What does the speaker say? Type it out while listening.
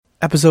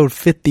Episode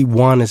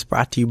 51 is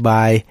brought to you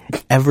by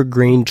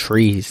Evergreen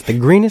Trees. The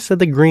greenest of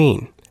the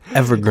green.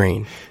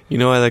 Evergreen. You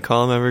know why they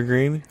call them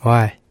evergreen?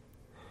 Why?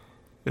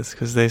 It's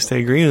because they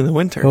stay green in the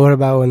winter. But what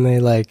about when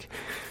they,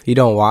 you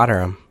don't water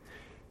them?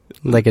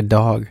 Like a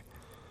dog.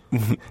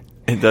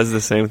 It does the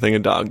same thing a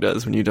dog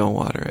does when you don't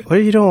water it. What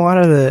if you don't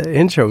water the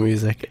intro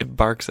music? It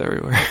barks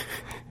everywhere.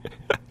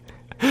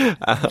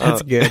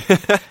 That's good.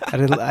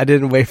 I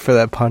didn't wait for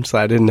that punchline.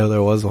 I didn't know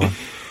there was one.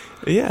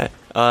 Yeah.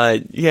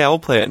 We'll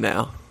play it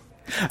now.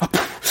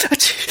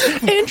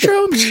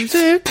 Intro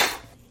music.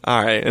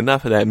 All right,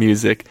 enough of that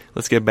music.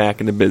 Let's get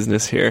back into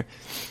business here.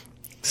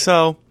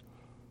 So,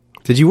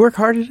 did you work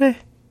hard today?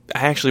 I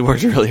actually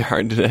worked really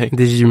hard today.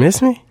 Did you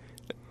miss me?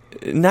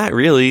 Not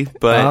really,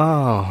 but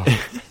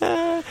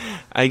oh.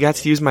 I got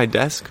to use my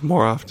desk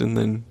more often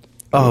than...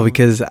 Oh,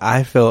 because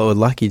I fill it with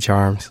Lucky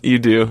Charms. You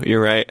do.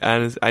 You're right.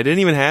 I didn't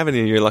even have any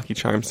of your Lucky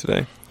Charms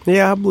today.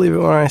 Yeah, I'll believe it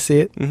when I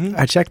see it. Mm-hmm.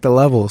 I checked the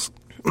levels.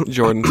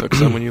 Jordan took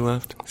some when you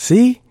left.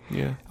 See?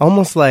 Yeah.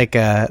 Almost like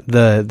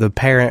the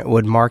parent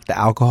would mark the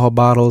alcohol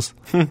bottles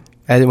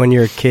as when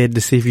you're a kid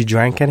to see if you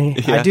drank any.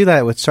 Yeah. I do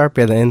that with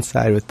Sharpie on the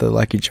inside with the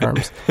Lucky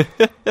Charms.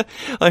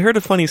 I heard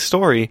a funny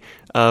story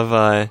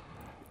of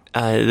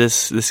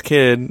this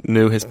kid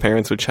knew his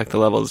parents would check the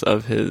levels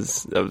of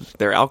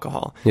their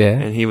alcohol. Yeah.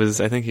 And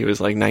I think he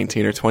was like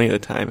 19 or 20 at the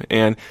time.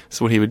 And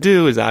so what he would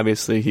do is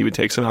obviously he would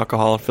take some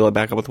alcohol, fill it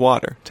back up with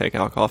water. Take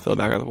alcohol, fill it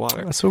back up with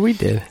water. That's what we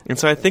did. And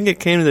so I think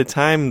it came to the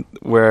time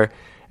where,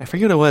 I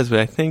forget what it was, but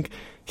I think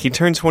he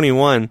turned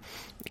 21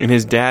 and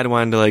his dad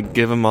wanted to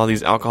give him all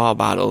these alcohol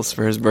bottles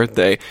for his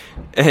birthday.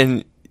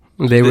 And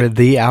they were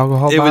the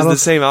alcohol bottles? It was the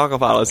same alcohol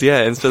bottles,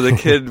 yeah. And so the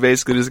kid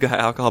basically just got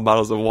alcohol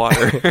bottles of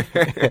water.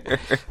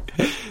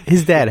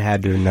 His dad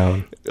had to have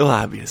known. Well,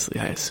 obviously,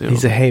 I assume. He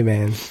said, hey,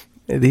 man,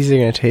 these are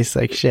going to taste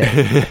like shit.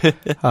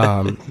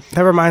 That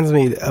reminds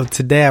me of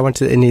today I went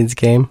to the Indians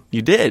game.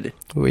 You did?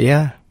 Well,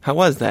 yeah. How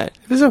was that?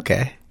 It was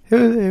okay.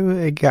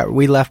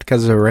 We left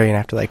because of the rain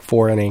after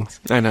 4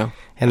 innings. I know.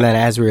 And then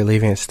as we were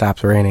leaving, it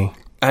stopped raining.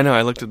 I know.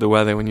 I looked at the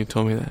weather when you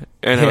told me that.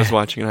 And I was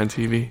watching it on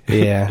TV.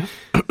 Yeah.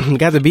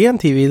 Got to be on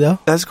TV, though.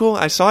 That's cool.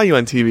 I saw you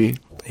on TV.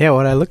 Yeah,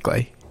 what'd I look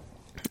like?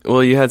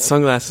 Well, you had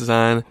sunglasses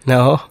on.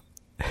 No.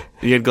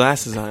 You had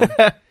glasses on.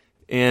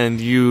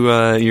 And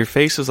your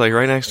face was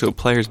right next to a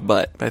player's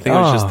butt. I think it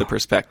was just the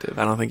perspective.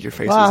 I don't think your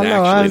face was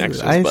actually next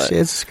to his butt.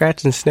 It's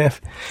scratch and sniff.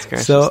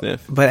 Scratch and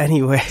sniff. But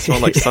anyway. It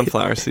smelled like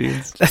sunflower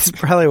seeds. That's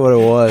probably what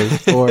it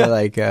was.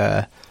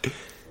 Or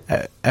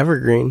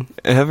evergreen.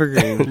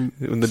 Evergreen.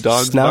 When the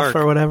dogs Snuff bark.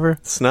 or whatever.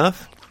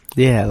 Snuff?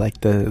 Yeah,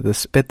 the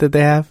spit that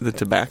they have. The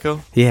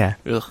tobacco? Yeah.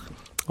 Ugh.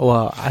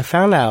 Well, I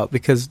found out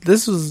because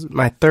this was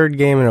my 3rd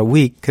game in a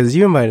week because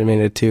you invited me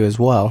to 2 as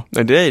well.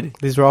 I did.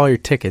 These were all your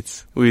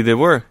tickets. They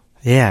were.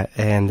 Yeah,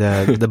 and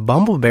the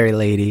Bumbleberry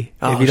lady,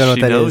 if you don't know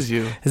what that knows is.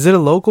 You. Is it a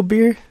local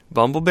beer?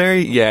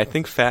 Bumbleberry? Yeah, I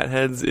think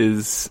Fatheads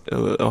is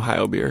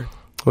Ohio beer.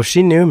 Well,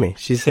 she knew me.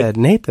 She said,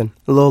 Nathan,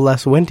 a little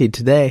less windy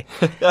today.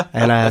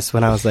 And that's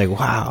when I was like,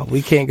 wow,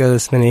 we can't go to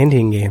this many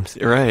Indian games.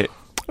 Right.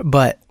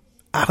 But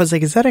I was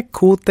like, is that a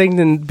cool thing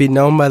to be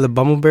known by the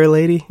Bumbleberry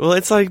lady? Well,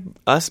 it's like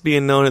us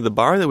being known at the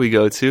bar that we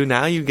go to.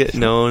 Now you get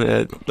known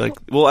at,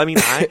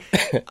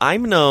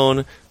 I'm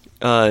known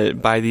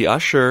by the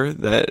usher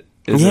that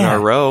is in our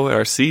row, at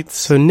our seats.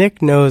 So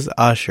Nick knows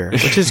Usher,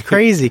 which is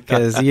crazy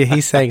because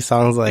he sang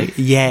songs like,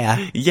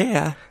 yeah.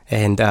 Yeah.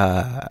 And,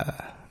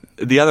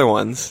 the other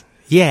ones.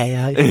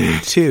 Yeah,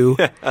 2,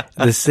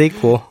 the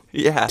sequel.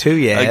 Yeah. 2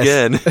 yeahs.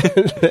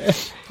 Again.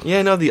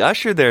 Yeah, no, the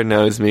usher there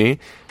knows me,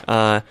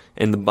 and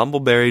the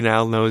Bumbleberry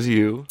now knows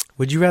you.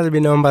 Would you rather be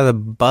known by the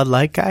Bud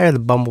Light guy or the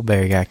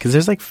Bumbleberry guy? Because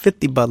there's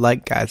 50 Bud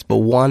Light guys, but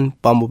one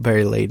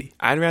Bumbleberry lady.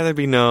 I'd rather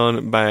be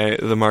known by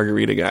the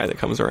Margarita guy that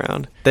comes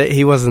around.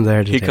 He wasn't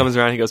there today. He comes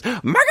around, he goes,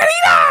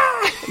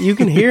 Margarita! You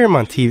can hear him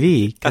on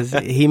TV, because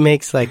he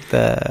makes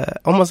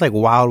almost like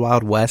Wild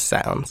Wild West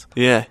sounds.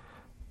 Yeah.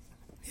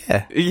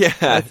 Yeah.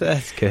 Yeah.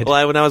 That's good.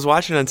 Well, when I was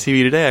watching on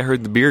TV today, I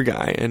heard the beer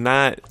guy, and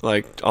not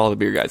all the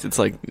beer guys. It's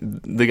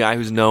the guy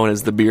who's known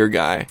as the beer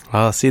guy.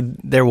 Oh, see,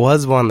 there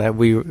was one that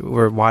we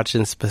were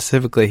watching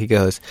specifically. He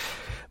goes,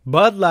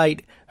 Bud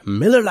Light,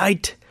 Miller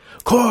Light,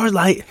 Coors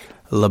Light,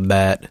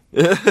 Labatt.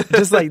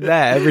 Just like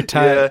that every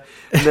time.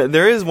 Yeah.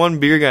 There is one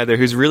beer guy there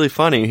who's really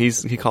funny.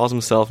 He calls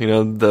himself,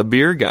 the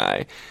beer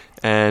guy.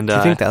 And do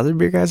you think the other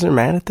beer guys are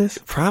mad at this?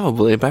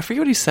 Probably, but I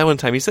forget what he said one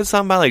time. He said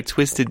something about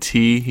Twisted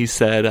Tea. He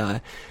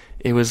said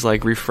it was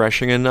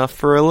refreshing enough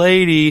for a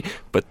lady,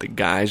 but the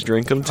guys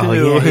drink them too. Oh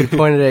yeah, he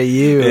pointed at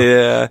you.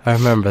 Yeah, I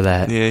remember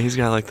that. Yeah, he's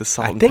got the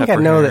salt. I think I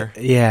know hair.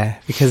 That.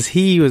 Yeah, because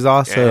he was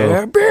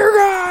also beer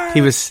guy.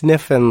 He was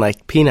sniffing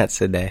peanuts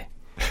today,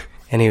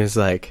 and he was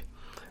like,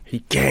 he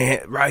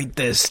can't write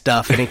this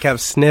stuff, and he kept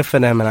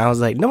sniffing them, and I was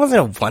like, no one's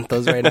gonna want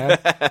those right now.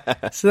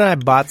 So then I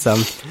bought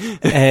some,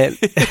 and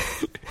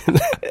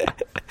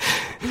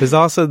there's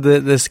also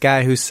this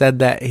guy who said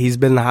that he's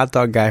been the hot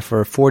dog guy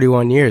for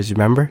 41 years, you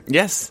remember?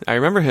 Yes, I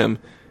remember him.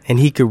 And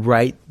he could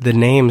write the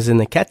names in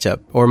the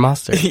ketchup or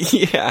mustard.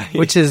 Yeah.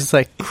 Which is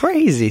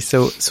crazy.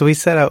 So we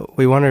set out,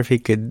 we wonder if he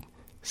could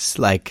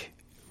like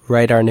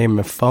write our name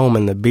in foam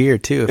in the beer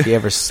too if you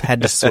ever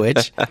had to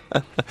switch.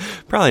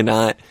 Probably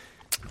not.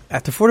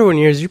 After 41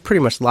 years, you're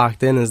pretty much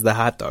locked in as the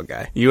hot dog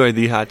guy. You are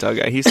the hot dog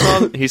guy. He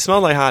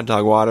smelled like hot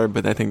dog water,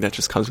 but I think that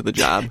just comes with the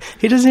job.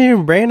 He doesn't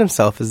even brand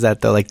himself as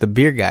that though, like the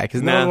beer guy,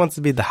 because no Nah. one wants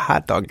to be the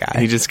hot dog guy.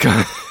 He just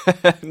comes.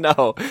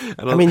 No,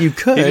 I mean, you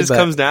could. He just but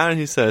comes down and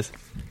he says,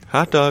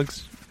 "Hot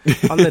dogs."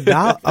 on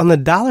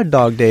the dollar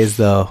dog days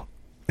though.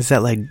 Is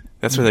that like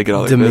That's where they get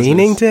all their demeaning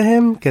business. to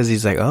him? Because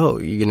he's like, oh,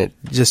 you're gonna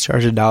just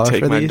charge $1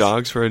 Take for my these?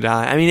 dogs for $1.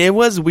 I mean, it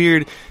was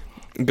weird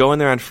going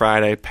there on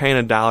Friday,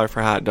 paying $1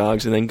 for hot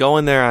dogs, and then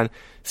going there on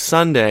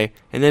Sunday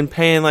and then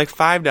paying like $5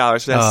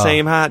 for that Oh,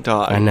 same hot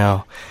dog. I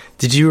know.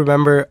 Did you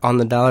remember on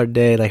the dollar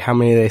day, like how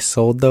many they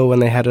sold though when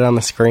they had it on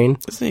the screen?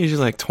 Wasn't it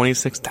usually like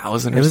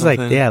 26,000 or It was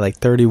something? like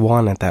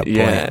 31 at that point.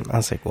 Yeah. I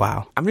was like,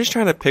 wow. I'm just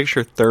trying to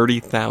picture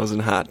 30,000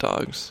 hot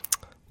dogs.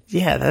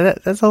 Yeah,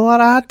 that's a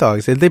lot of hot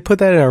dogs. If they put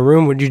that in a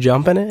room, would you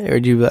jump in it? Or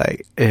would you be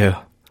like, ew?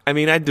 I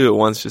mean, I'd do it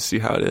once just to see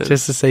how it is.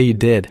 Just to say you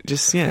did.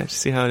 Just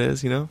see how it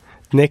is, you know?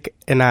 Nick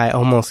and I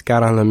almost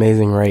got on the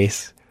Amazing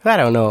Race. I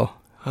don't know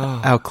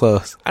how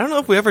close. I don't know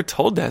if we ever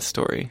told that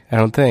story. I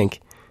don't think.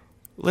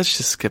 Let's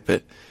just skip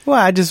it. Well,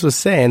 I just was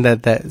saying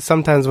that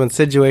sometimes when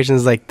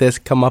situations like this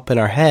come up in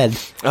our head,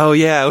 Oh,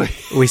 yeah.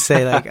 we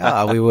say like,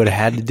 oh, we would have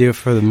had to do it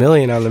for the $1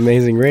 million on the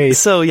Amazing Race.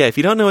 So, yeah, if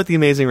you don't know what The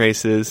Amazing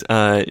Race is,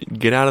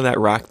 get out of that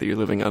rock that you're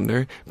living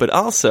under. But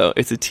also,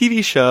 it's a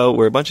TV show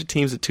where a bunch of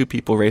teams of 2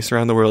 people race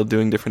around the world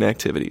doing different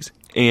activities.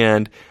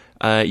 And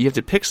you have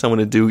to pick someone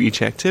to do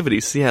each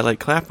activity. So, yeah, like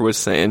Clapper was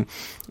saying,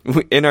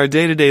 in our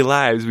day-to-day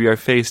lives, we are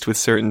faced with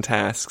certain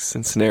tasks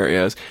and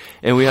scenarios.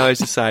 And we always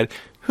decide,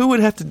 who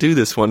would have to do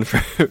this one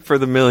for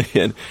the $1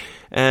 million?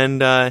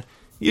 And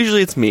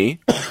usually it's me,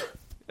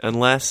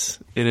 unless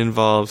it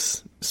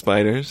involves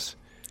spiders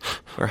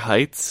or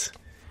heights.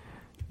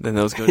 Then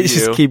those go to you.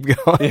 Just keep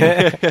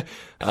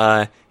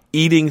going.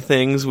 Eating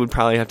things would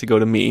probably have to go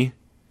to me,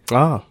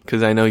 Oh.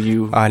 because I know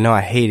you. I know,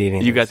 I hate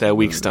eating. You got that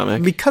weak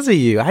stomach. Because of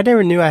you. I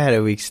never knew I had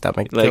a weak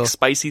stomach. Like till-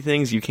 spicy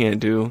things, you can't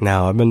do.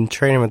 No, I've been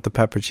training with the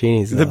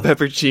pepperoncinis. The Though.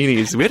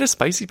 pepperoncinis. We had a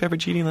spicy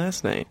pepperoni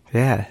last night.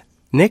 Yeah.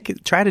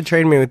 Nick tried to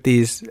train me with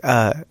these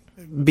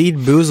Bean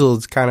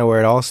Boozled's kind of where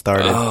it all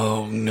started.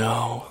 Oh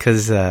no,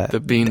 Because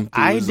the Bean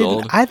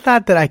Boozled. I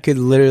thought that I could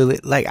literally,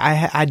 like,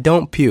 I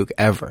don't puke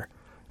ever.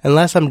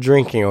 Unless I'm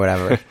drinking or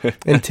whatever.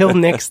 Until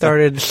Nick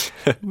started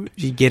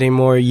getting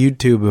more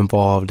YouTube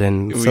involved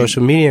and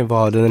social media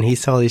involved. And then he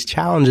saw these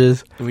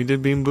challenges. We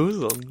did Bean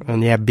Boozled.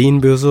 And yeah, Bean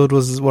Boozled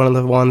was one of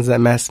the ones that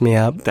messed me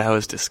up. That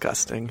was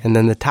disgusting. And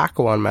then the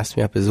taco one messed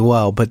me up as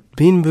well. But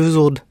Bean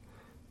Boozled,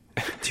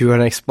 do you want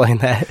to explain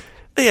that?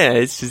 Yeah,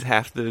 it's just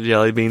half the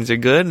jelly beans are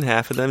good and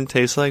half of them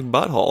taste like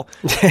butthole.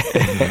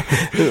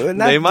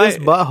 Not just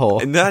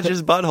butthole. Not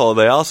just butthole.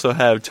 They also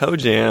have toe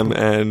jam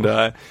and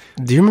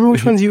Do you remember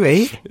which ones you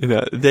ate?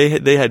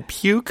 they had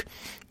puke.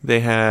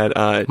 They had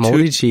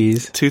Moldy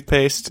cheese.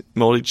 toothpaste,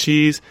 moldy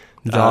cheese,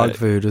 Dog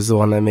food was the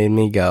one that made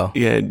me go.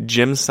 Yeah,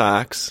 gym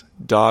socks,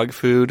 dog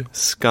food,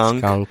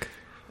 skunk.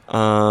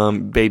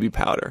 Baby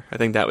powder. I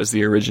think that was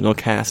the original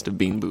cast of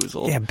Bean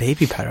Boozled. Yeah,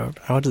 baby powder.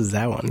 What does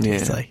that one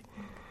taste Yeah. like?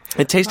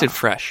 It tasted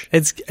fresh.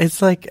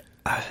 It's like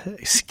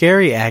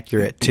scary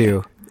accurate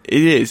too.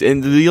 It is,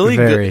 and the only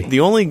Very. the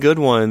only good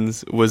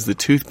ones was the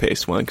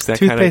toothpaste one because that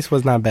Toothpaste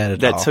was not bad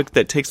at all.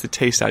 that takes the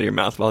taste out of your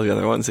mouth of all the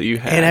other ones that you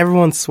had. And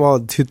everyone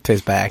swallowed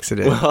toothpaste by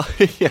accident. Well,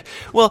 yeah.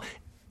 Well,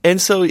 and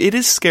so it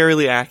is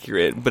scarily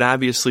accurate, but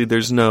obviously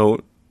there's no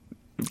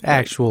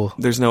actual.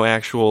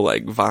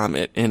 like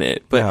vomit in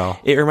it. But No.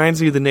 it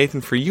reminds me of the Nathan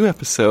For You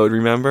episode,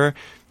 remember?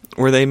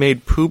 Where they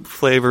made poop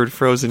flavored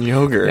frozen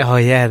yogurt. Oh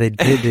yeah, they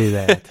did do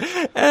that.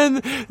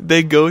 And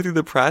they go through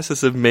the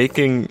process of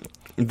making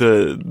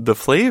the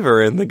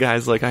flavor, and the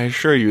guy's like, I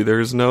assure you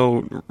there's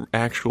no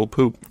actual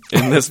poop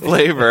in this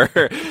flavor.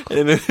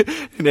 And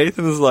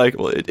Nathan's like,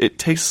 well, it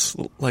tastes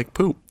like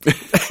poop.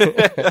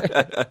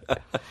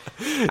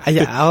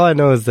 All I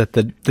know is that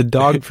the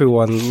dog food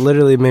one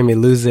literally made me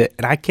lose it,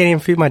 and I can't even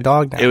feed my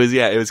dog now.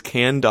 It was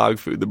canned dog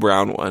food, the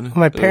brown one.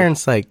 My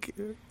parents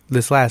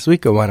this last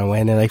week I went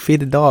away and they're like, feed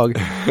the dog,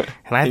 and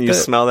I have You to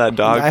smell that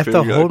dog I have food,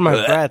 to you're hold like, my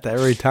 "Bleh." breath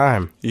every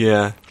time.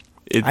 Yeah.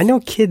 I know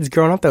kids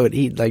growing up that would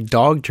eat like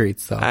dog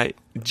treats though.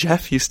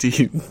 Jeff used to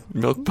eat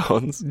milk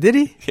bones. Did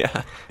he?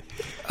 Yeah.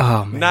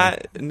 Oh man,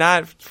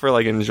 Not for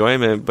like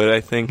enjoyment, but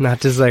I think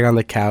not just like on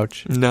the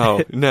couch.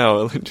 no,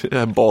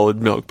 a bowl of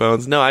milk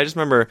bones. No, I just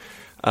remember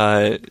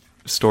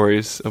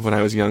stories of when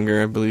I was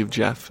younger. I believe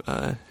Jeff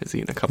has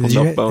eaten a couple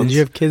milk bones. Did you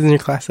have kids in your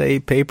class that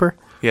ate paper?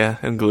 Yeah,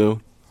 and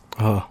glue.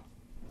 Oh,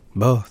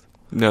 both.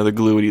 No, the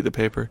glue would eat the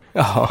paper.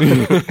 Oh,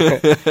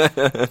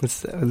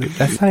 that's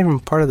not even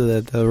part of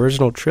the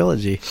original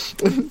trilogy.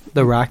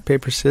 The rock,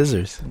 paper,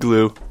 scissors.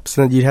 Glue.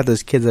 So then you'd have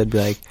those kids that'd be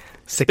like,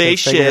 stick their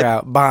Spaceship. finger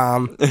out,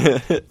 bomb.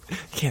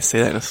 Can't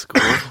say that in a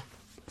school.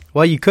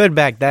 Well, you could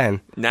back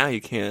then. Now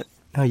you can't.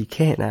 No, you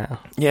can't now.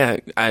 Yeah,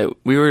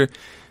 we were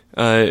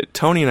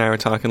Tony and I were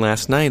talking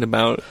last night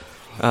about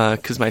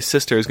because my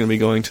sister is going to be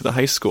going to the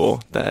high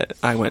school that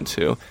I went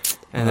to,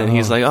 And then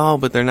he's like, oh,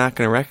 but they're not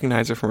going to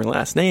recognize her from her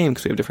last name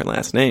because we have different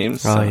last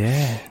names. Oh,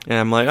 yeah. And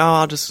I'm like,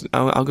 oh,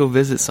 I'll go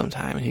visit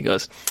sometime. And he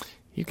goes,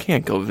 you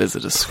can't go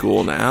visit a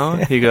school now.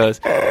 He goes,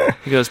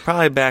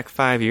 probably back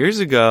 5 years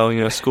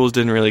ago, schools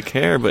didn't really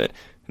care, but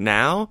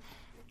now,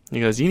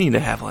 he goes, you need to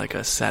have like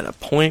a set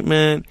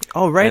appointment.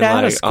 Oh, right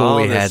out of school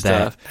we had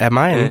that. At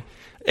mine.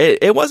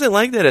 It wasn't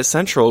like that at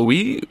Central.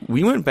 We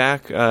went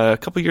back a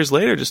couple years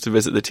later just to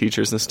visit the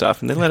teachers and stuff,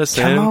 and they let us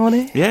in. Come on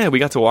in. Yeah, we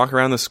got to walk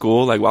around the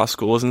school like while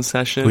school was in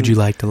session. Would you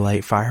like to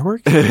light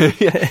fireworks?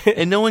 Yeah.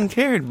 And no one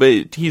cared,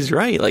 but he's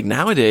right. Like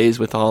nowadays,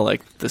 with all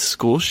like the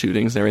school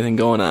shootings and everything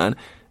going on,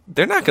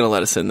 they're not going to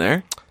let us in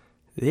there.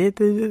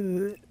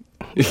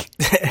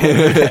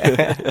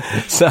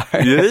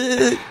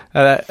 Sorry.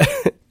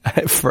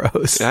 I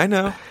froze. I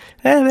know.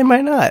 Yeah, they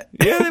might not.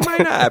 Yeah, they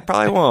might not.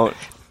 Probably won't.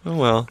 Oh,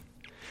 well.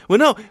 Well,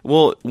 no.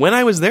 Well, when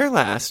I was there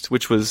last,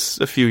 which was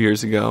a few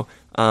years ago,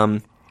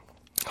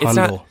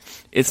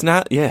 it's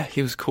not, yeah,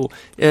 he was cool.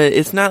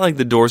 It's not like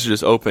the doors are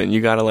just open.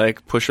 You got to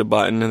like push a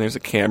button and there's a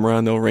camera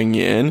and they'll ring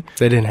you in.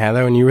 They didn't have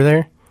that when you were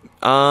there?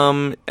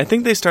 I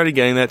think they started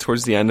getting that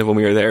towards the end of when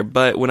we were there.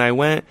 But when I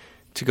went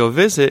to go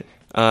visit,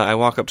 I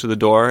walk up to the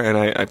door and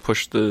I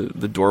push the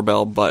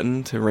doorbell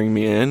button to ring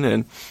me in,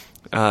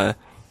 and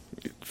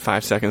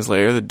 5 seconds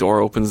later, the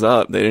door opens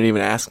up. They didn't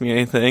even ask me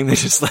anything. They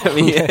just let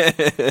me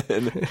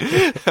in.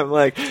 I'm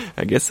like,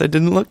 I guess I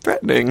didn't look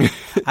threatening.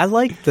 I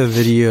like the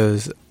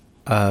videos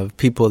of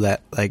people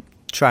that like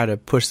try to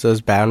push those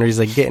boundaries,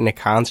 like getting to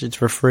concerts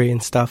for free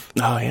and stuff.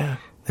 Oh yeah,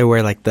 they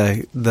wear like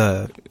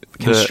the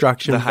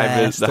construction the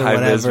high vis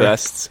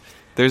vests.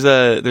 There's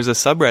a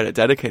subreddit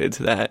dedicated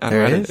to that on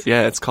Reddit. Is?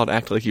 Yeah, it's called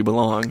Act Like You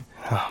Belong.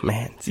 Oh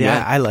man,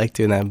 yeah, I like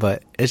doing that,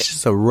 but it's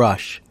just a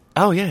rush.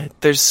 Oh, yeah.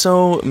 There's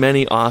so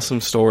many awesome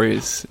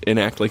stories in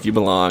Act Like You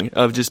Belong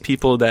of just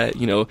people that,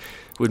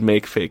 would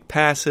make fake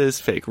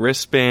passes, fake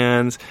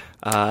wristbands.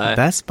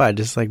 Best Buy,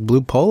 just like blue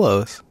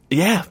polos.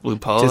 Yeah, blue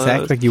polos. Just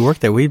act like you work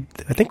there.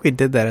 I think we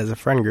did that as a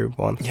friend group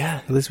once.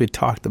 Yeah. At least we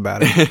talked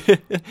about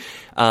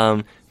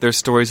it. There's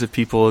stories of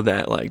people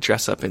that like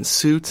dress up in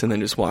suits and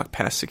then just walk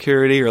past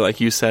security, or like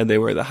you said, they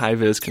wear the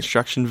high-vis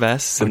construction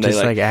vests. And just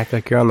they like act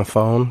like you're on the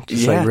phone.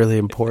 Just like really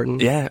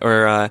important. Yeah,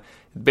 or...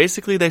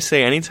 basically, they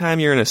say anytime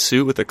you're in a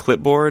suit with a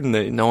clipboard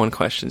and no one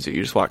questions you,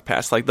 you just walk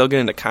past. Like, they'll get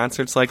into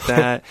concerts like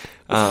that,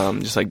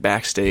 just like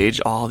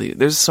backstage.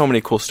 There's so many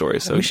cool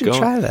stories. So we should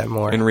try that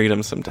more and read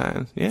them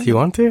sometimes. Yeah, do you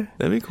want to?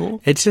 That'd be cool.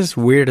 It's just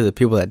weird to the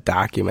people that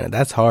document it.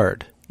 That's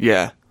hard.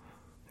 Yeah,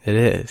 it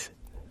is.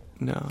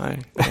 No, I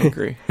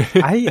agree.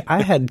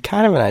 I had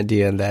kind of an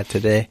idea on that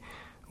today.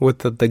 With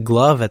the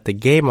glove at the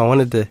game, I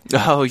wanted to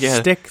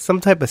stick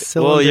some type of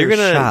cylinder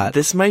shot.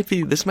 This might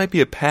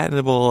be a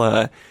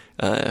patentable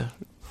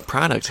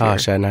product here. Oh,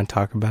 should I not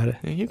talk about it?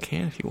 Yeah, you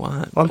can if you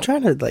want. Well, I'm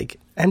trying to like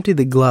empty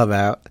the glove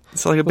out.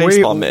 It's like a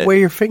baseball mitt. Where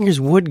your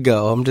fingers would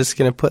go, I'm just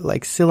gonna put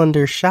like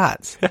cylinder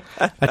shots.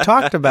 I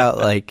talked about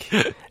like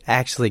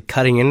actually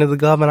cutting into the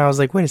glove, and I was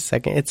like, wait a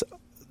second, it's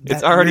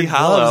already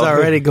hollow. Gloves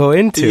already go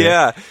into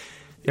yeah.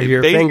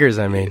 Your fingers,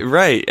 I mean.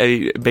 Right.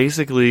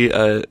 Basically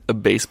a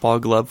baseball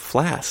glove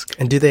flask.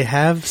 And do they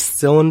have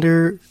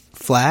cylinder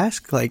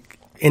flask, like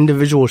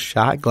individual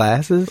shot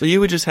glasses? Well, you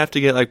would just have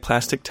to get like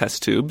plastic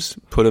test tubes,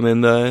 put them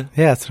in the...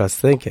 Yeah, that's what I was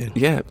thinking.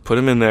 Yeah, put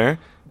them in there,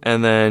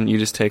 and then you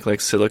just take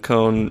like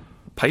silicone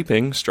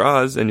piping,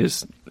 straws, and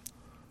just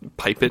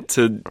pipe it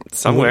to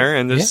somewhere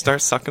and just start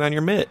sucking on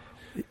your mitt.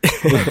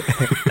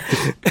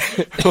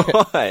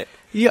 What?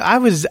 Yeah, I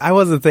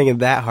wasn't thinking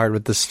that hard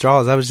with the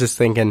straws. I was just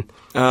thinking,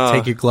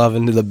 take your glove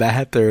into the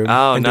bathroom,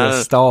 into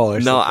a stall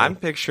or something. No, I'm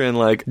picturing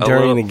like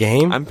during the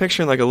game. I'm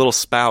picturing like a little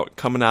spout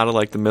coming out of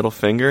like the middle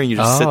finger, and you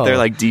just sit there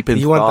like deep in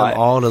thought. You want them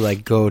all to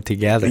like go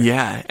together.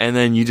 Yeah, and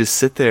then you just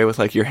sit there with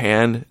like your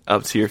hand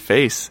up to your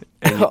face,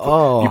 and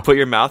you put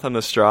your mouth on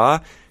the straw.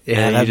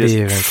 Yeah, that'd be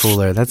even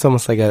cooler. That's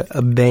almost like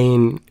a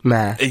Bane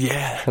mask.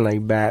 Yeah, kind of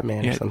like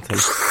Batman or something.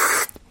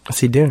 What's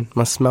he doing?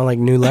 Must smell like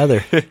new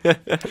leather.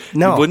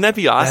 No. Wouldn't that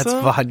be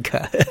awesome?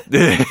 That's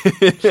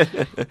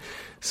vodka.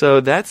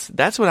 So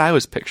that's what I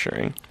was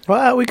picturing.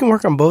 Well, we can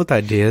work on both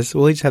ideas.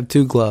 We'll each have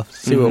 2 gloves.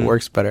 See what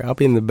works better. I'll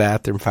be in the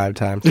bathroom 5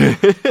 times.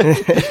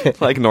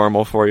 Like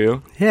normal for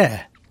you.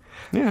 Yeah.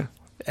 Yeah.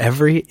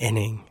 Every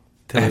inning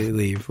till we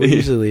leave. We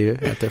usually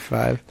leave after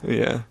 5.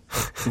 Yeah.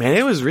 Man,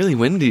 it was really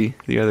windy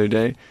the other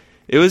day.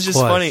 It was just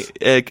funny.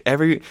 Like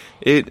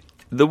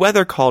the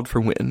weather called for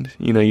wind.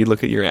 You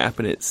look at your app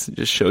and it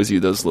just shows you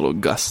those little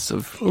gusts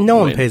of No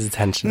wind. one pays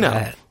attention to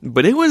that.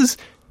 But it was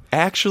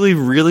actually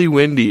really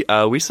windy.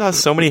 We saw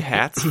so many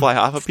hats fly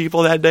off of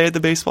people that day at the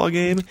baseball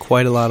game.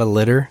 Quite a lot of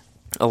litter.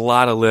 A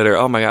lot of litter.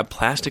 Oh my God,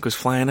 plastic was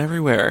flying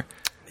everywhere.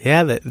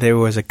 Yeah, there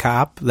was a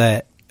cop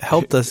that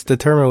helped us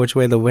determine which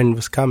way the wind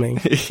was coming.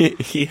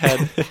 He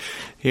had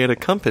a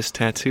compass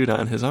tattooed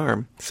on his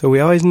arm. So we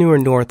always knew where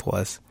north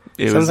was.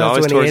 It was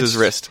always towards his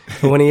wrist.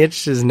 When he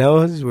itched his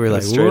nose, we were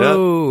like, straight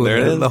whoa, up. There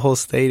it is. The whole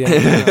stadium.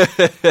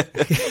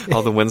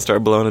 All the wind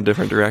started blowing a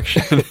different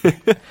direction.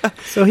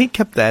 So he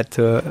kept that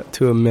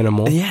to a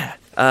minimal. Yeah.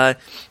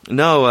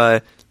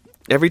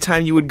 Every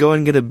time you would go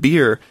and get a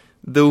beer,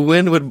 the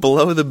wind would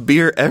blow the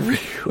beer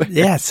everywhere.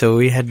 Yeah, so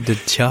we had to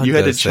chug. You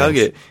had to those chug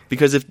things. it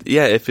because if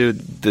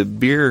the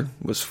beer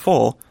was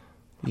full,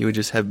 you would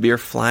just have beer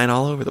flying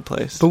all over the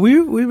place. But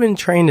we've been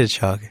trained to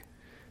chug.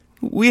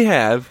 We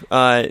have,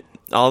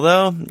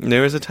 although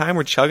there was a time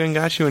where chugging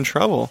got you in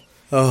trouble.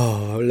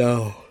 Oh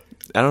no!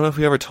 I don't know if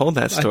we ever told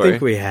that story. I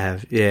think we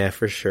have. Yeah,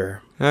 for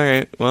sure. All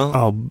right, well.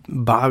 Oh,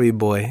 Bobby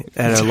boy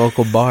at a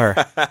local bar.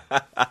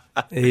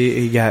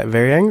 He got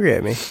very angry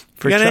at me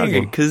for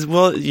chugging. Because,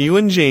 you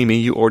and Jamie,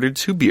 you ordered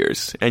 2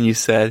 beers, and you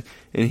said,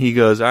 and he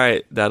goes, all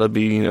right, that'll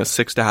be,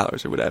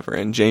 $6 or whatever.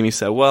 And Jamie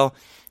said, well,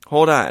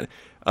 hold on.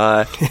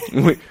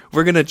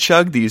 We're going to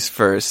chug these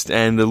first,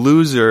 and the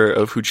loser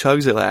of who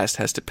chugs it last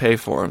has to pay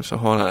for them, so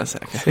hold on a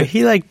second.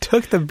 He,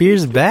 took the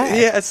beers back.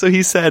 Yeah, so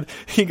he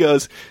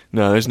goes,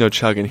 no, there's no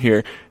chugging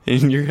here.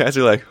 And you guys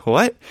are like,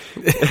 what?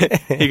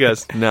 He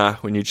goes, nah,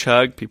 when you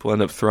chug, people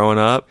end up throwing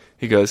up.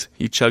 He goes,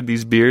 you chug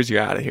these beers,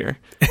 you're out of here.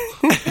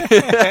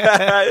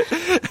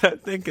 I'm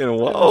thinking,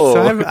 whoa.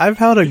 So I've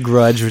held a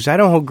grudge, which I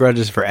don't hold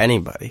grudges for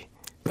anybody.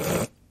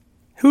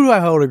 Who do I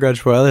hold a grudge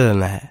for other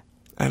than that?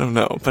 I don't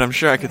know, but I'm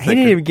sure I could He think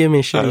didn't of... even give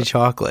me shitty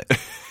chocolate.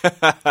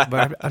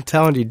 But I'm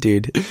telling you,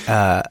 dude,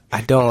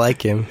 I don't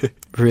like him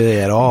really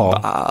at all.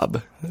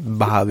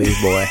 Bobby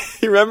boy.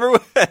 You remember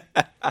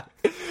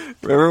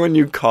when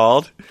you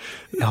called?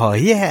 Oh,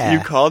 yeah. You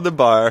called the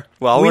bar.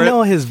 We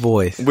know his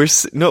voice.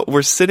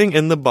 We're sitting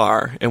in the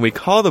bar, and we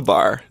call the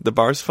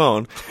bar's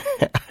phone.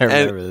 I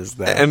remember this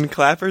now. And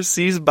Clapper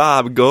sees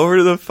Bob go over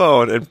to the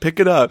phone and pick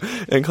it up,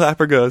 and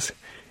Clapper goes,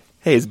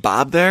 hey, is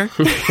Bob there?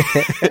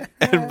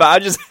 And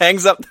Bob just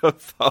hangs up the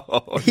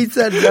phone. He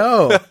said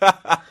no.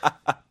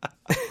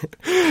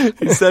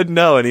 He said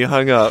no, and he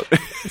hung up.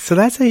 So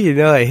that's how you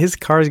know his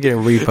car's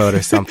getting repoed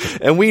or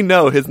something. And we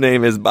know his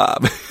name is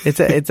Bob.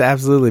 It's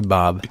absolutely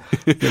Bob.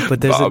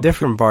 But there's Bob. a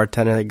different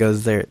bartender that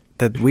goes there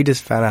that we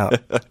just found out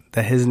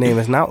that his name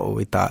is not what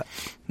we thought.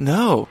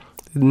 No.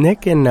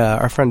 Nick and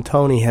our friend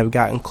Tony have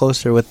gotten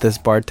closer with this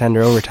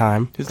bartender over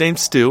time. His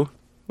name's Stu.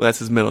 Well, that's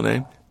his middle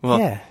name. Well,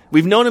 Yeah.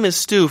 We've known him as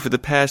Stu for the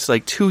past,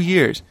 2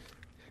 years.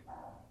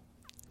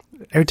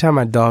 Every time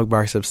my dog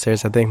barks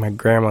upstairs, I think my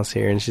grandma's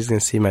here and she's going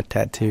to see my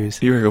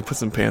tattoos. You were going to go put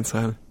some pants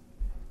on.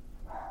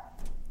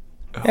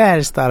 Oh. Yeah, I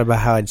just thought about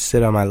how I'd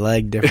sit on my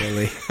leg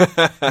differently.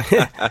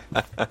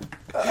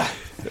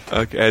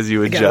 Okay, as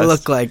you I adjust. gotta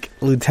look like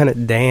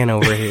Lieutenant Dan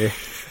over here.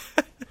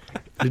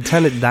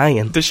 Lieutenant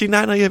Dan. Does she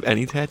not know you have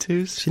any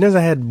tattoos? She knows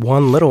I had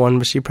one little one,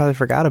 but she probably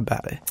forgot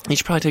about it. You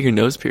should probably take your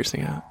nose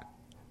piercing out.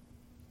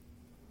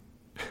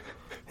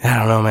 I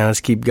don't know, man.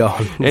 Let's keep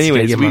going.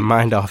 Anyways, get my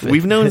mind off it.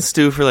 We've known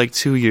Stu for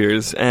 2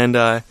 years, and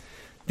the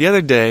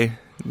other day,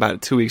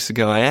 about 2 weeks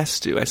ago, I asked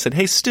Stu. I said,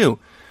 "Hey, Stu,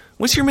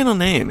 what's your middle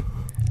name?"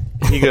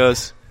 And he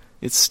goes,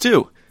 "It's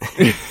Stu."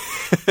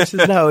 Which is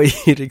not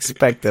what you'd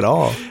expect at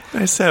all.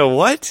 I said,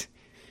 "What?"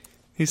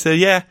 He said,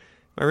 "Yeah,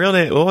 my real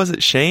name. What was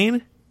it?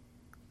 Shane?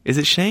 Is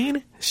it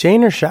Shane?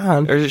 Shane or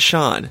Sean? Or is it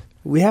Sean?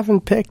 We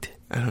haven't picked.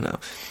 I don't know."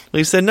 Well,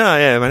 he said, "No,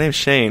 yeah, my name's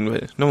Shane,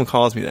 but no one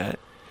calls me that."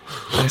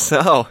 I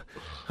said, "Oh,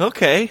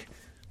 okay."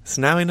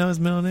 So now we know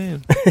his middle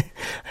name.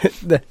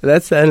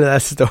 That's the end of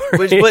that story.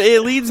 But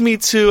it leads me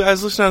to, I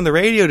was listening on the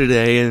radio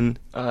today, and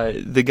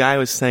the guy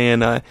was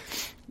saying, have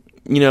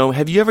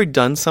you ever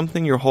done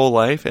something your whole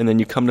life, and then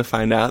you come to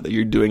find out that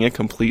you're doing it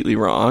completely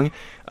wrong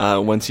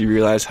once you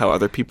realize how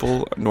other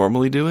people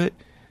normally do it?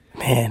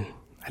 Man,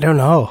 I don't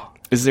know.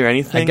 Is there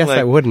anything? I guess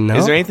I wouldn't know.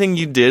 Is there anything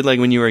you did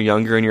when you were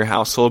younger in your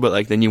household,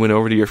 but then you went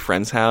over to your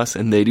friend's house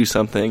and they do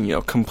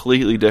something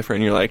completely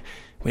different, and you're like,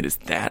 wait, is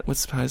that what's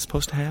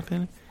supposed to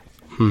happen?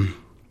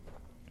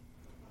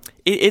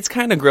 It's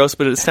kind of gross,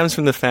 but it stems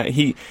from the fact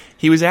he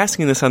was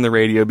asking this on the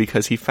radio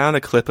because he found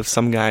a clip of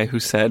some guy who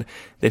said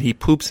that he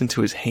poops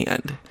into his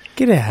hand.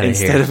 Get out of here.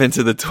 Instead of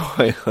into the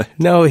toilet.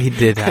 No, he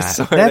did not.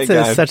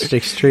 That's such an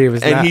extreme.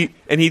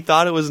 He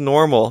thought it was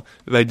normal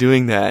by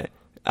doing that.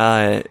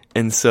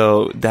 And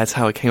so that's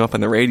how it came up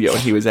on the radio,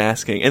 and he was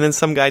asking. And then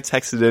some guy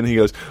texted in, he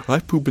goes, I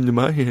poop into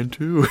my hand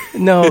too.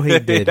 No, he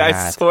did not.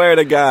 I swear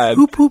to God.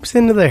 Who poops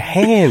into their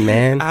hand,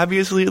 man?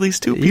 Obviously, at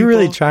least 2 people. You're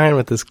really trying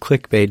with this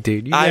clickbait,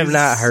 dude. You have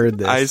not heard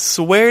this. I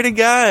swear to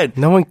God.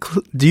 No one.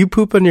 Do you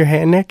poop in your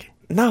hand, Nick?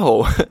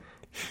 No.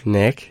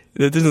 Nick?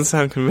 That doesn't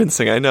sound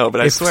convincing, I know, but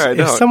I swear I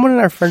don't. If someone in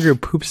our friend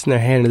group poops in their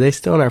hand, are they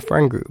still in our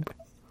friend group?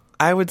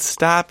 I would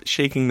stop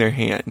shaking their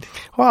hand.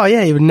 Well,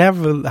 yeah, you would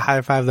never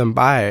high-five them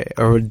by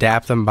or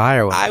dap them by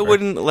or whatever. I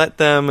wouldn't let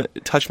them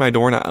touch my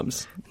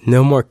doorknobs.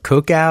 No more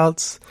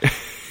cookouts.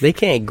 They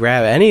can't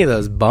grab any of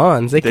those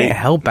buns. They can't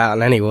help out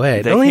in any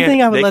way. The only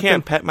thing I would let them... They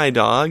can't pet my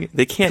dog.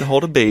 They can't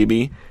hold a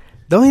baby.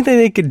 The only thing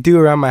they could do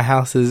around my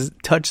house is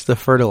touch the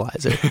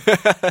fertilizer.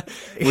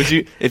 Would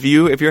you, if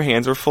your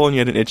hands were full and you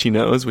had an itchy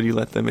nose, would you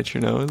let them itch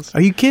your nose?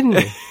 Are you kidding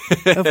me?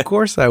 Of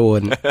course I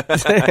wouldn't.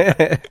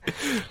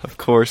 Of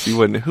course you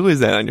wouldn't. Who is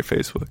that on your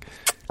Facebook?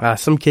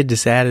 Some kid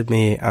just added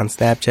me on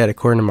Snapchat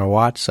according to my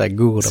watch, so I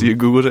Googled him. So you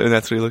Googled it and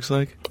that's what he looks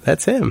like?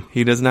 That's him.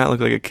 He does not look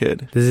like a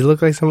kid. Does he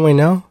look like someone we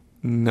know?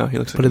 No, he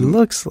looks like... But it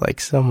looks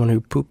like someone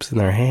who poops in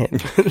their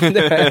hand.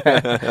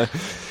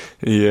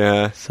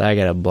 Yeah. So I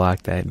gotta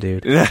block that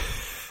dude.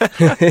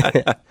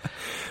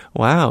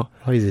 Wow.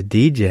 Oh, he's a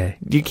DJ.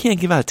 You can't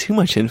give out too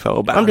much info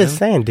about I'm just him.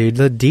 saying, dude,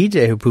 the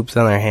DJ who poops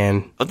on their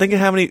hand. I'm thinking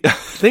how many...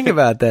 Think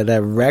about that.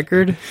 That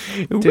record.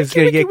 Dude's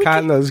gonna get caught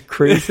in those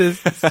creases.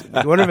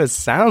 I wonder if it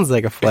sounds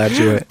like a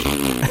flatulent.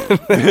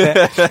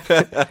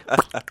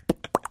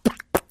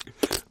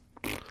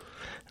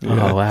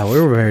 Oh, wow.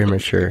 We're very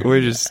mature.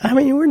 We're just I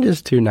mean, we're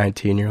just two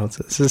 19-year-olds.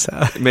 This is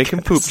how.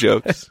 making poop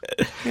jokes.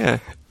 Yeah.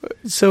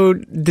 So,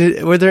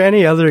 were there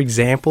any other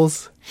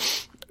examples?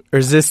 Or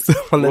is this the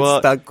one that Well-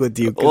 stuck with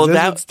you? Because well, this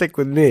that- would stick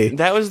with me.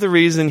 That was the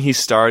reason he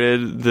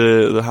started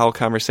the whole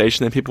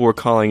conversation, that people were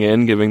calling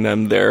in, giving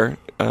them their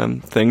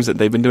things that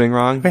they've been doing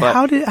wrong. Wait, But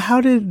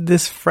how did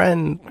this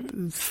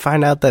friend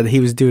find out that he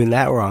was doing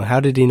that wrong? How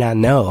did he not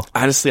know?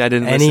 honestly, I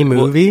didn't Any listen.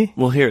 movie?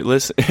 Well, here,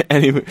 listen.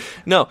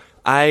 No,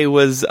 I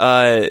was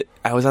on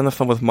the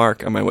phone with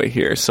Mark on my way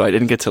here, so I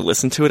didn't get to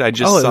listen to it. I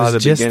just Oh, it saw was the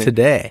just beginning.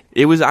 today.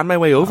 It was on my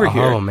way over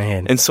here. Oh,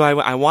 man. And so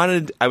I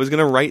was going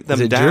to write them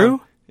Is it down.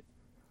 Drew?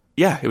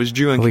 Yeah, it was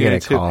Drew and We Keenan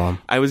gotta too. call him.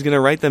 I was going to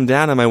write them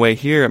down on my way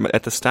here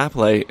at the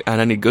stoplight on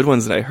any good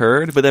ones that I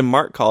heard, but then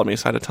Mark called me,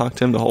 so I had to talk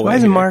to him the whole Why way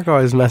does here. Mark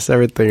always mess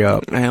everything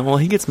up? Well,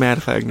 he gets mad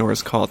if I ignore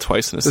his call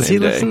twice in the Does same he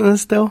day. listen to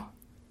this still?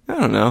 I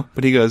don't know,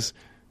 but he goes,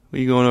 "What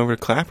are you going over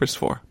to Clappers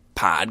for?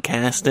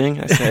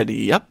 Podcasting?" I said,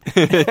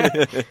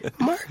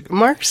 "Yep."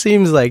 Mark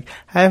seems like,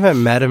 I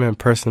haven't met him in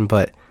person,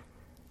 but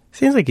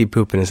seems like he'd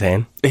poop in his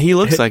hand. He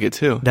looks like it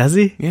too. Does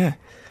he? Yeah,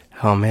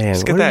 Oh, man.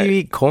 got Where that- do you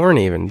eat corn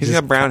even? he's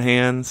got brown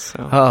hands.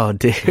 So Oh,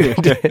 dude.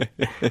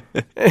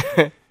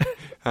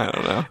 I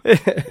don't know.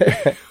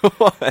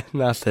 What?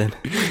 Nothing.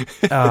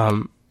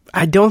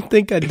 I don't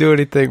think I do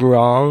anything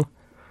wrong.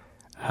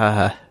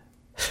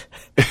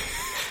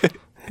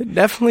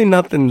 Definitely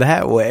nothing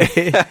that way.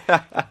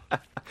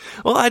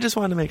 Well, I just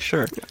wanted to make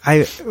sure.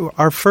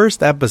 Our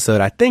first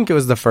episode, I think it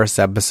was the first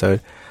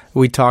episode,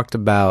 we talked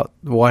about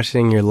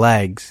washing your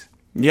legs.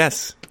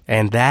 Yes,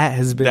 And that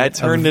has been That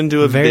turned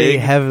into a very big-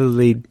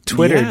 heavily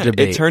Twitter Yeah,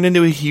 debate. It turned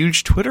into a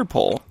huge Twitter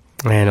poll.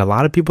 And a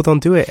lot of people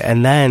don't do it.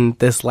 And then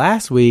this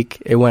last week,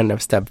 it went a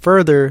step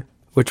further,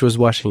 which was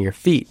washing your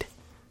feet.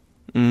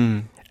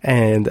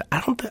 And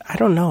I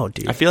don't know,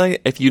 dude. I feel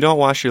like if you don't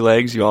wash your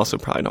legs, you also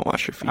probably don't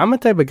wash your feet. I'm a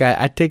type of guy,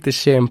 I take the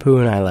shampoo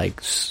and I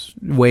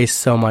waste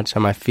so much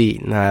on my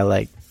feet and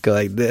I go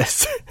like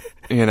this.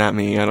 You're not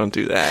me. I don't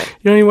do that.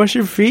 You don't even wash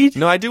your feet?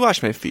 No, I do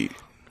wash my feet.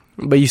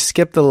 But you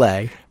skip the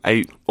leg.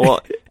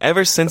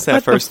 Ever since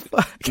that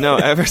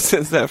ever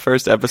since that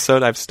first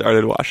episode, I've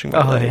started washing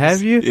my Oh, legs.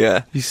 have you?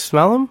 Yeah. You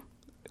smell them?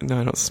 No,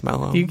 I don't smell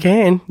them. You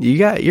can.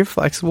 You're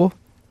flexible.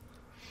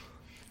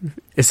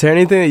 Is there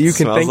anything that you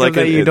can Smells think like of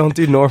that a- you don't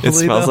do normally? It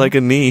smells though? like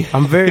a knee.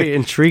 I'm very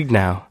intrigued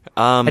now.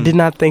 I did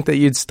not think that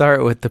you'd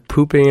start with the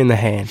pooping in the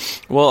hand.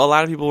 Well, a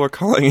lot of people were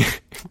calling.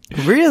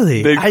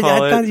 Really? They I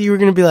call it- thought you were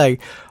going to be like,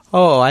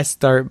 oh, I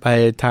start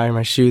by tying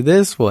my shoe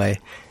this way.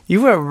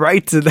 You went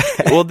right to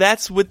that. Well,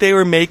 that's what they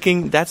were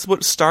making. That's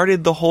what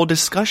started the whole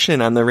discussion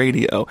on the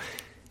radio.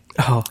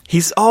 Oh.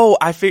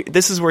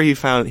 This is where he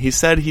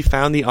said he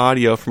found the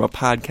audio from a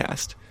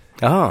podcast.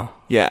 Oh.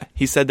 Yeah,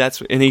 he said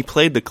and he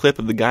played the clip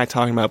of the guy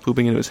talking about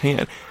pooping into his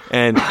hand,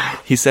 and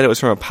he said it was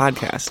from a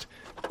podcast.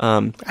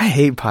 I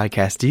hate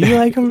podcasts. Do you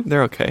like them?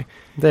 They're okay.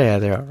 Yeah,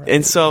 they're all right.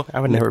 And so, I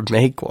would never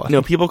make one.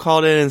 no, people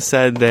called in and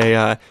said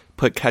they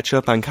put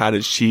ketchup on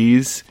cottage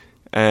cheese,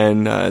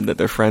 and that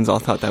their friends all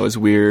thought that was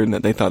weird, and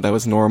that they thought that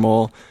was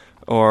normal,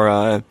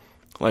 or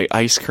like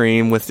ice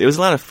cream with. It was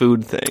a lot of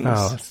food things.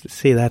 Oh,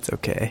 see, that's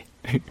okay.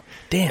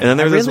 Damn, And then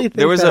there I was really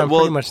there was I'm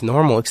pretty much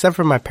normal, except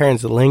for my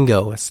parents'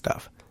 lingo with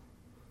stuff.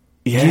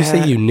 Yeah. Did you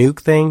say you nuke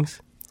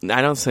things?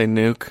 I don't say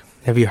nuke.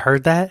 Have you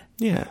heard that?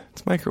 Yeah,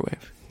 it's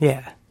microwave.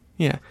 Yeah.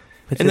 Yeah.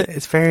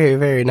 It's very,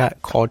 very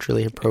not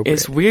culturally appropriate.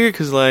 It's weird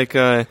because like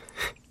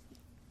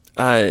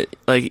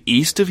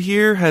east of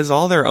here has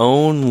all their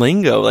own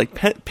lingo. Like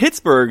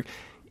Pittsburgh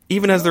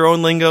even has their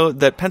own lingo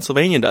that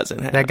Pennsylvania doesn't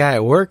have. That guy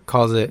at work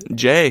calls it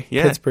Jay,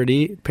 yeah.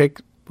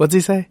 What's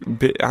he say?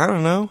 I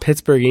don't know.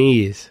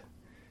 Pittsburghese.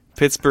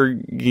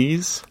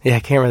 Pittsburghese? Yeah, I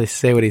can't really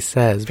say what he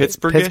says. but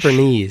Pittsburghish?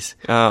 Pittsburghese.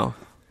 Oh.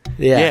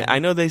 Yeah. Yeah, I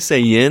know they say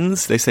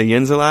yins. They say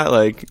yins a lot.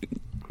 Like,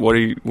 what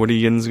are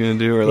yins gonna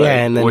do? Or like,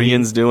 Yeah, and then what are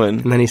yins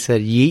doing? And then he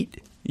said yeet.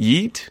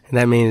 Yeet? And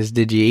that means,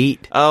 did you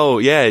eat? Oh,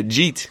 yeah,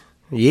 jeet.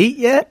 Yeet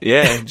yet?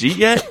 Yeah, jeet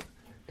yet?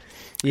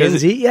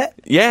 Yins eat yet?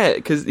 Yeah,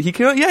 because he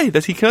came up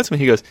to me.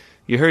 He goes,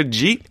 "You heard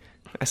jeet?"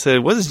 I said,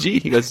 "What is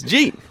jeet?" He goes,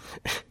 "Jeet."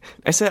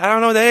 I said, "I don't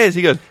know what that is."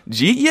 He goes,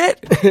 "Jeet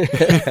yet?"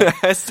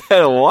 I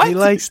said, "What?" He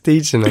likes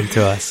teaching them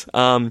to us.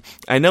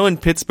 I know in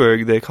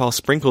Pittsburgh they call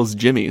sprinkles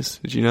Jimmies.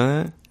 Did you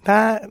know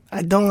that?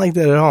 I don't like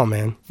that at all,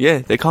 man. Yeah,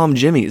 they call them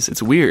Jimmies.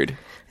 It's weird.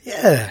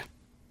 Yeah.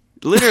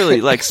 Literally,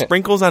 like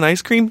sprinkles on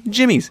ice cream,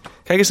 Jimmies.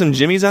 Can I get some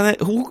Jimmies on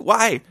that?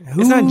 Why?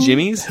 It's not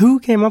Jimmies. Who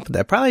came up with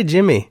that? Probably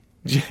Jimmy.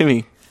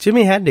 Jimmy.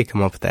 Jimmy had to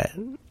come up with that.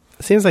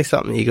 Seems like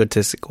something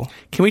egotistical.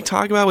 Can we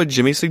talk about what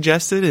Jimmy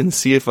suggested and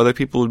see if other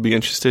people would be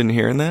interested in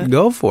hearing that?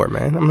 Go for it,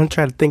 man. I'm going to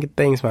try to think of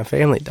things my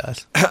family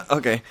does.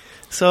 Okay.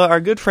 So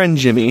our good friend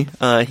Jimmy,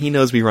 he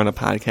knows we run a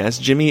podcast.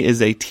 Jimmy is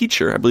a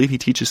teacher. I believe he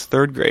teaches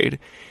 3rd grade.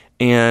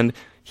 And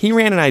he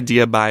ran an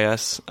idea by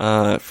us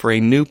for a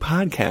new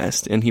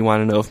podcast, and he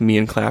wanted to know if me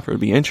and Clapper would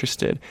be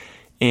interested.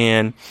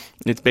 And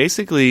it's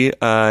basically,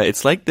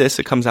 it's like this.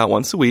 It comes out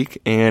once a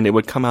week, and it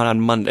would come out on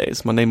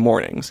Monday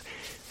mornings.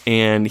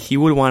 And he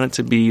would want it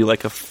to be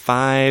like a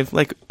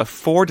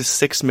 4 to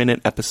 6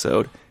 minute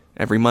episode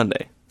every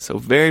Monday. So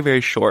very,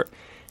 very short.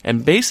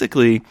 And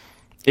basically,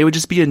 it would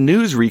just be a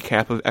news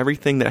recap of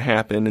everything that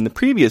happened in the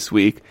previous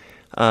week.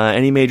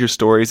 Any major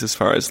stories as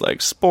far as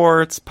like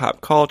sports,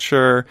 pop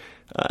culture,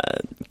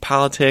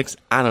 politics,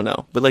 I don't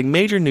know. But like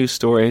major news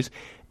stories.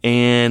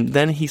 And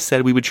then he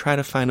said we would try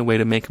to find a way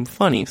to make them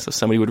funny. So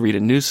somebody would read a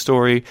news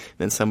story,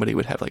 then somebody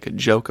would have like a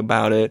joke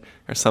about it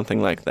or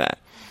something like that.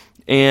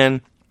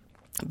 And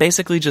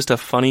basically just a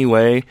funny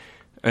way,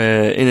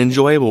 an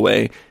enjoyable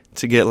way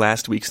to get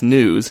last week's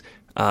news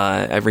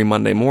every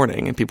Monday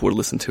morning, and people would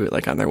listen to it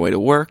like on their way to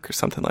work or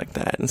something like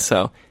that. And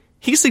so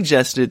he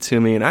suggested it to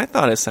me, and I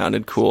thought it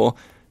sounded cool.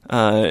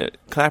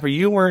 Clapper,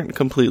 you weren't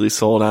completely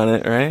sold on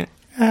it, right?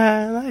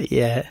 Not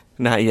yet.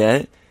 Not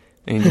yet?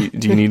 And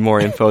do you need more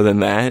info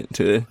than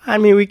that? I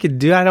mean, we could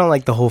do. I don't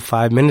like the whole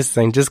 5 minutes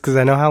thing, just because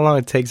I know how long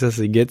it takes us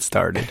to get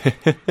started.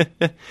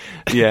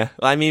 Yeah,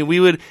 I mean, we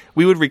would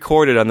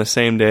record it on the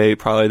same day,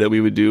 probably that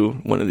we would do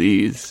one of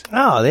these.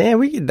 Oh, yeah,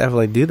 we could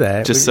definitely do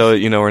that. Just so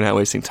we're not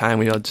wasting time.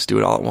 We'll just do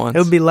it all at once. It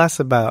would be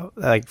less about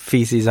like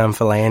feces on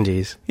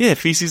phalanges. Yeah,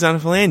 feces on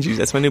phalanges.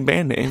 That's my new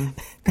band name.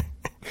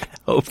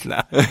 Hope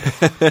not.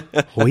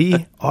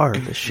 We are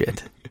the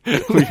shit.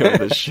 We are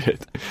the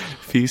shit.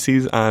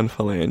 Feces on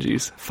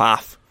phalanges.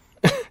 Faf.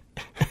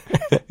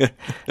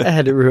 I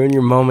had to ruin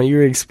your moment. You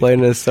were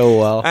explaining it so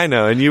well. I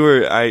know, and you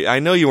were. I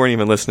know you weren't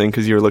even listening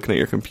because you were looking at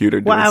your computer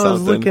doing something. Well, I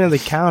was looking at the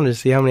calendar to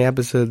see how many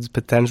episodes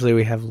potentially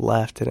we have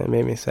left, and it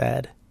made me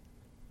sad.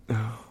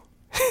 Oh.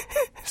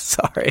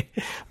 Sorry.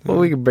 Well,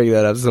 we can bring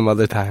that up some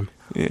other time.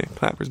 Yeah,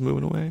 Clapper's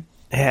moving away.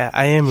 Yeah,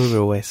 I am moving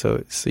away,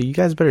 so you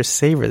guys better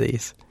savor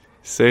these.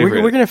 Savor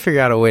it. We're going to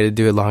figure out a way to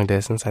do it long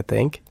distance, I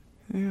think.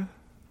 Yeah.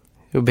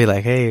 It would be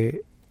like, hey,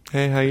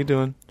 how you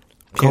doing?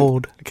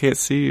 Cold. I can't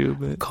see you,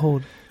 but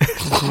cold.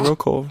 Real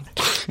cold.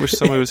 Wish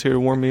somebody was here to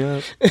warm me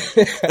up.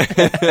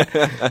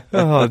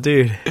 Oh,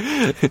 dude.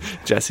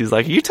 Jesse's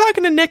like, are you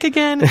talking to Nick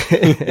again?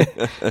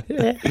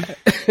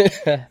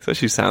 That's what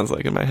she sounds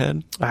like in my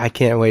head. I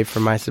can't wait for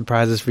my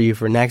surprises for you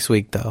for next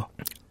week, though.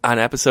 On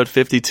episode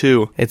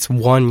 52. It's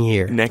 1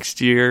 year.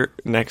 Next year,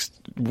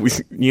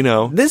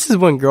 This is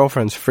when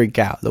girlfriends freak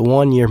out, the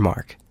 1 year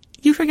mark.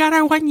 You forgot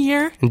our 1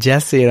 year? And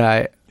Jesse and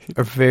I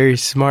are very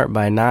smart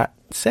by not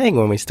saying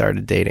when we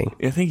started dating.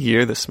 I think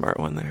you're the smart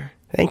one there.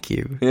 Thank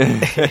you.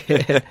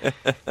 That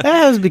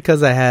was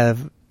because I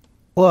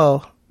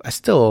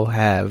still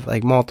have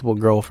like multiple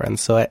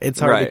girlfriends, so it's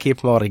hard to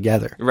keep them all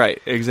together.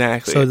 Right,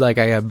 exactly. So like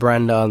I got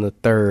Brenda on the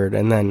 3rd,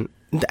 and then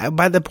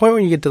by the point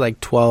when you get to like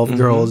 12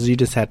 girls, you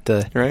just have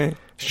to... Right.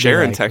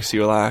 Sharon texts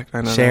you a lot.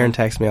 I know Sharon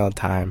texts me all the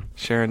time.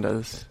 Sharon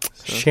does.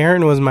 So.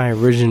 Sharon was my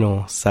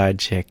original side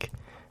chick.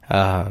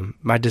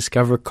 My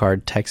Discover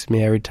card texts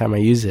me every time I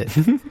use it.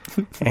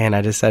 And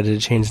I decided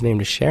to change the name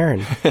to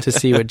Sharon to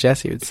see what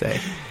Jesse would say.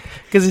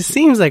 Because it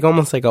seems like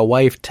almost like a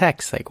wife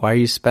text. Like, why are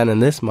you spending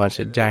this much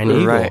at Giant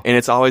Eagle? Right. And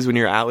it's always when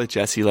you're out with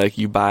Jesse, like,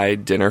 you buy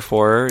dinner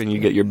for her and you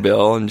get your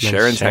bill, and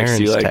Sharon texts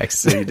you, like,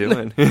 what are you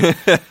doing?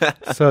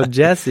 So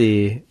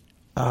Jesse,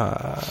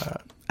 I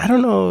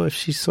don't know if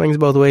she swings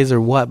both ways or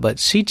what, but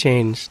she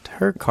changed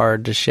her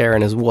card to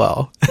Sharon as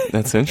well.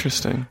 That's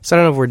interesting. So I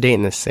don't know if we're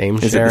dating the same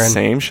Sharon. Is it the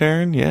same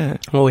Sharon? Yeah.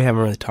 Well, we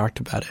haven't really talked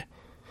about it.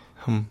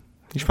 You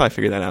should probably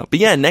figure that out. But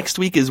yeah, next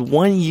week is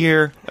 1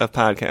 year of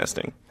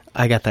podcasting.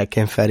 I got that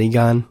confetti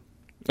gun.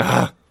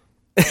 Love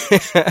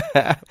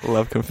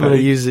confetti. I'm going to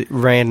use it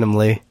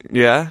randomly.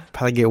 Yeah?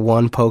 Probably get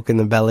one poke in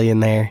the belly in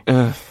there.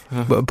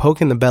 But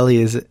poke in the belly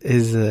is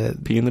a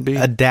Pee in the bee?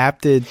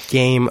 Adapted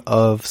game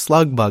of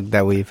slug bug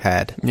that we've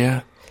had.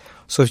 Yeah.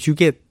 So if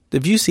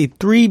you see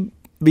 3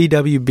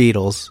 BW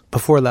beetles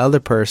before the other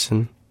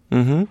person,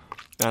 on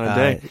a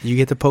day, you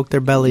get to poke their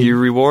belly. Your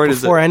reward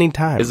before any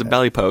time is a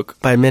belly poke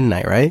by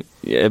midnight, right?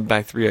 Yeah,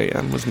 by 3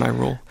 a.m. was my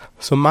rule.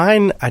 So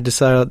mine, I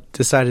decided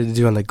to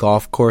do on the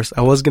golf course.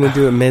 I was going to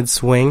do it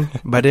mid-swing,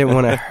 but I didn't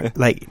want to...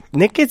 Like,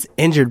 Nick gets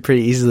injured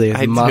pretty easily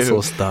with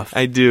muscle stuff.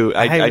 I do.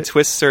 I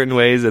twist certain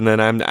ways, and then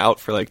I'm out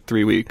for like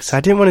 3 weeks. So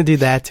I didn't want to do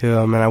that to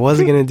him, and I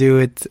wasn't going to do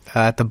it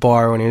at the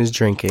bar when he was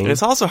drinking. And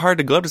it's also hard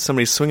to go up to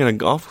somebody swinging a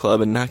golf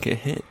club and not get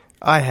hit.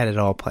 I had it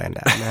all planned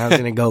out, man. I was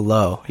going to go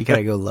low. You got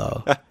to go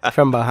low.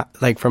 From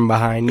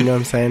behind, you know what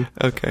I'm saying?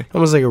 Okay.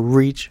 Almost like a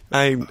reach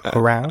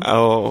around.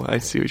 Oh, I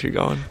see what you're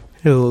going.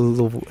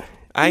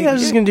 I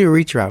was just going to do a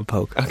reach around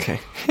poke. Okay.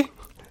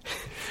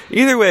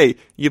 Either way,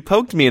 you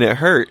poked me and it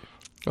hurt.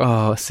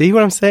 Oh, see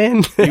what I'm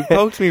saying? You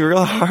poked me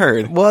real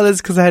hard. Well,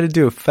 that's because I had to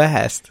do it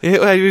fast. It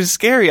was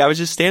scary. I was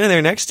just standing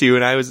there next to you,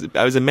 and I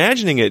was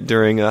imagining it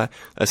during a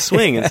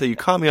swing, and so you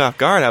caught me off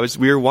guard.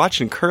 We were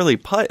watching Curly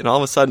putt, and all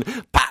of a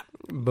sudden, pop!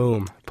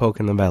 Boom. Poke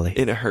in the belly.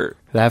 It hurt.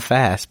 That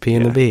fast. P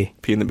in the B.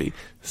 P in the B.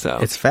 So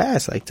It's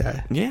fast like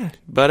that. yeah.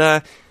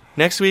 But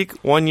next week,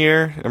 1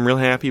 year. I'm real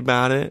happy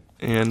about it.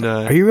 And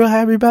Are you real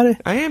happy about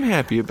it? I am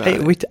happy about Hey,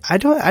 it. I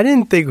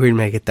didn't think we'd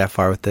make it that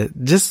far with it.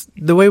 Just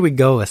the way we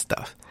go with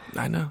stuff.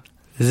 I know.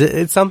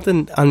 It's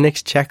something on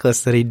Nick's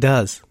checklist that he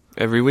does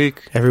Every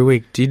week. every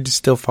week. Do you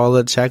still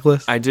follow the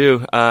checklist? I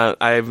do.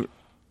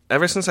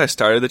 Ever since I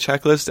started the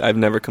checklist, I've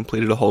never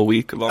completed a whole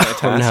week of all my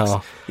tasks.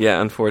 no. Yeah,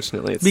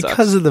 unfortunately, it Because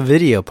sucks. of the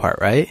video part,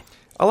 right?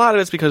 A lot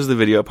of it's because of the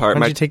video part.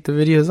 Why'd you take the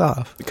videos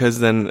off? Because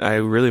then I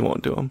really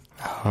won't do them.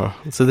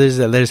 So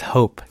there's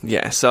hope.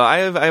 Yeah, so I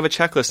have a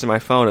checklist in my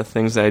phone of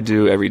things that I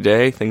do every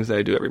day, things that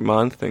I do every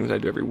month, things I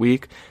do every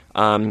week.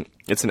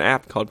 It's an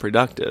app called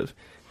Productive,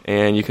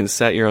 and you can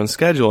set your own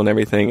schedule and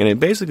everything, and it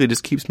basically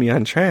just keeps me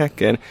on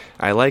track, and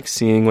I like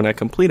seeing when I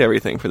complete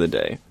everything for the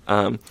day.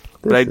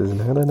 But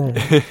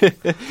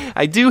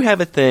I do have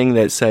a thing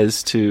that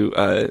says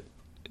to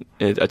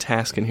a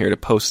task in here to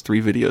post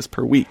 3 videos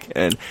per week,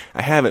 and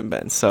I haven't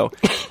been. So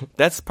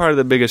that's part of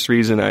the biggest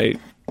reason I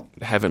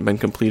haven't been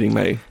completing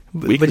my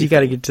weekly. But you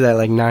got to get to that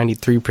like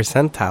 93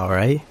 percentile,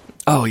 right?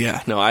 Oh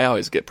yeah, no, I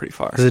always get pretty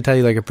far. Does it tell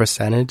you like a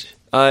percentage?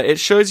 It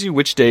shows you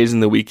which days in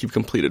the week you've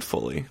completed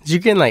fully. You're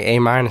getting like A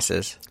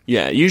minuses.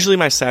 Yeah, usually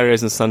my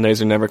Saturdays and Sundays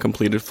are never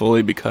completed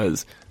fully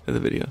because of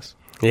the videos.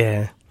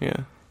 Yeah. Yeah.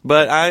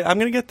 But I'm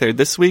going to get there.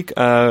 This week,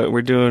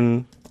 we're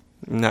doing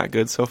not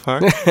good so far.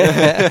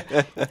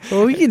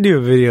 Well, we can do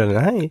a video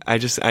tonight. I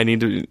just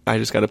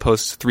got to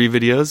post 3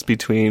 videos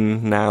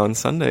between now and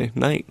Sunday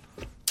night.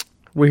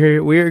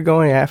 We're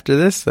going after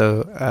this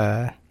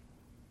though,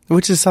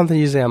 which is something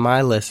usually on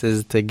my list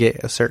is to get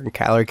a certain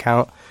calorie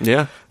count.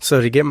 Yeah. So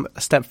to get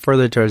a step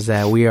further towards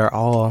that, we are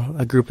all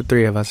a group of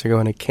 3 of us are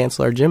going to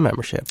cancel our gym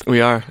membership.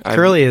 We are.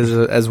 Curly is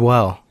as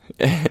well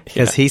because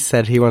Yeah. he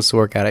said he wants to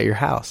work out at your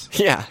house.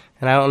 Yeah.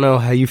 And I don't know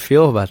how you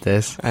feel about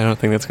this, I don't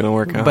think that's going to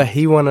work out. but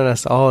he wanted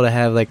us all to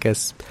have like a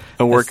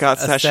workout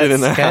session set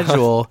in the house.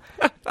 schedule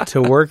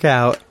to work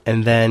out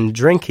and then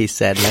drink, he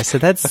said. And I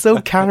said, that's so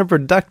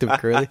counterproductive,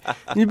 Curly.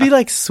 You'd be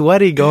like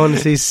sweaty going to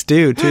see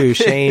Stu, too.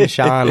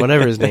 Sean,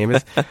 whatever his name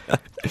is.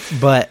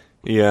 But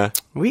Yeah.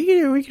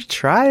 we could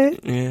try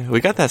it. Yeah. We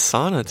got that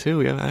sauna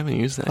too. I haven't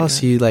used that Oh, yet.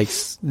 so you like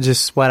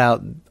just sweat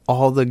out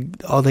all the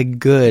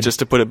good. Just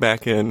to put it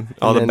back in.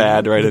 All the and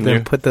bad right in then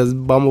there. put those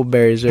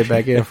bumbleberries right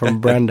back in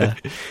from Brenda.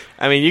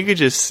 I mean, you could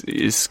just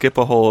skip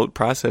a whole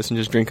process and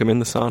just drink them in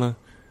the sauna.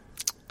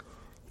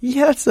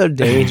 Yeah, that's so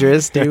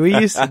dangerous, dude. We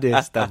used to do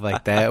stuff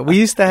like that. We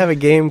used to have a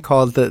game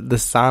called the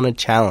sauna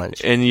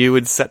challenge. And you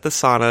would set the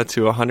sauna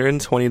to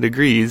 120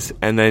 degrees,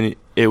 and then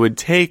it would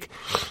take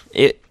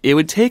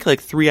like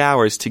 3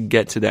 hours to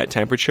get to that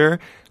temperature.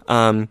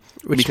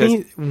 Which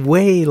means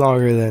way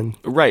longer than...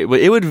 Right, but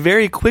it would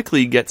very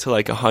quickly get to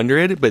like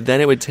 100, but then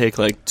it would take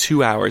like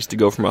 2 hours to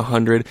go from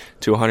 100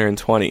 to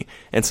 120.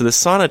 And so the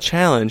sauna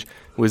challenge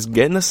was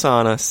get in the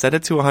sauna, set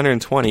it to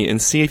 120,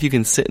 and see if you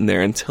can sit in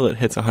there until it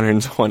hits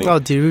 120. Oh,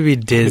 dude, we'd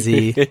be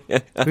dizzy.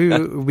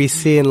 We'd be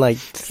seeing like...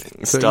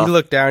 So Stuff. you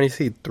look down, you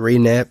see 3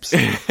 nips.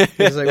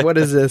 It's like, what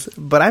is this?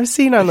 But I've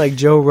seen on like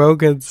Joe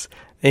Rogan's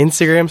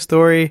Instagram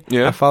story,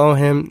 Yeah. I follow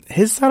him,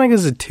 his sauna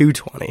goes to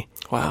 220.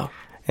 Wow.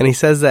 And he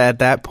says that at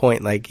that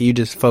point, like, you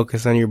just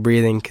focus on your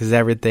breathing because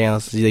everything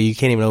else, you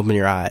can't even open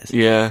your eyes.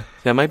 Yeah,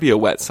 that might be a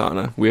wet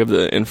sauna. We have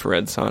the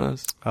infrared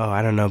saunas. Oh,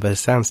 I don't know, but it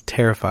sounds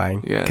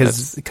terrifying. Yeah,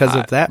 Because that's of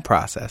hot. that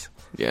process.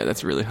 Yeah,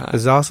 that's really hot.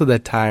 There's also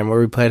that time where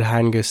we played hide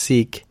and go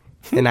seek,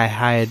 and I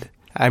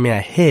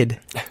hid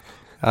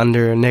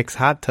under Nick's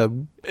hot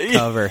tub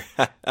cover.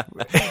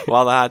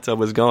 While the hot tub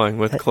was going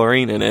with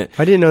chlorine in it.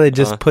 I didn't know they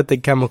just put the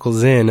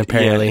chemicals in,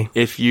 apparently.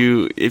 Yeah, if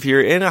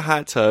you're in a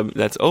hot tub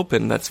that's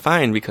open, that's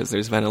fine because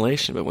there's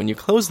ventilation. But when you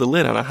close the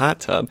lid on a hot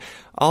tub,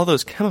 all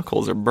those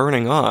chemicals are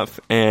burning off,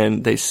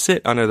 and they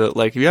sit under the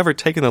like. Have you ever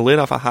taken the lid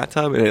off a hot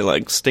tub and it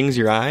like stings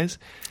your eyes?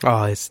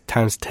 Oh, it's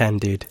times 10,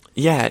 dude.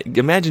 Yeah,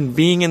 imagine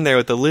being in there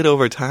with the lid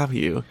over top of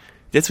you.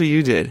 That's what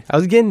you did. I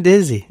was getting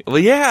dizzy. Well,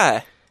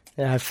 yeah,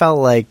 And I felt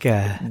like,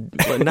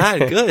 but not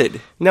good.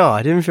 no,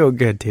 I didn't feel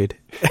good, dude.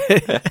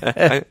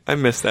 I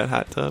miss that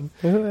hot tub.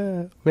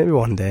 Maybe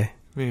one day.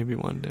 Maybe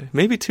one day.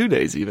 Maybe 2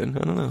 days even.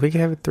 I don't know. We could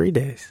have it 3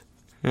 days.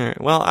 All right.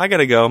 Well, I got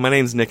to go. My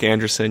name's Nick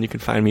Anderson. You can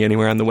find me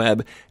anywhere on the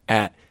web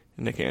at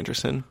Nick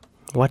Anderson.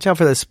 Watch out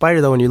for the spider,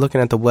 though, when you're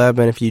looking at the web.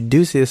 And if you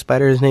do see the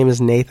spider, his name is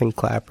Nathan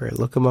Clapper.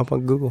 Look him up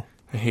on Google.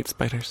 I hate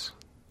spiders.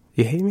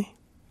 You hate me?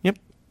 Yep.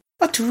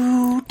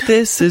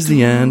 This is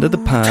the end of the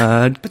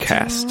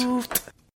podcast.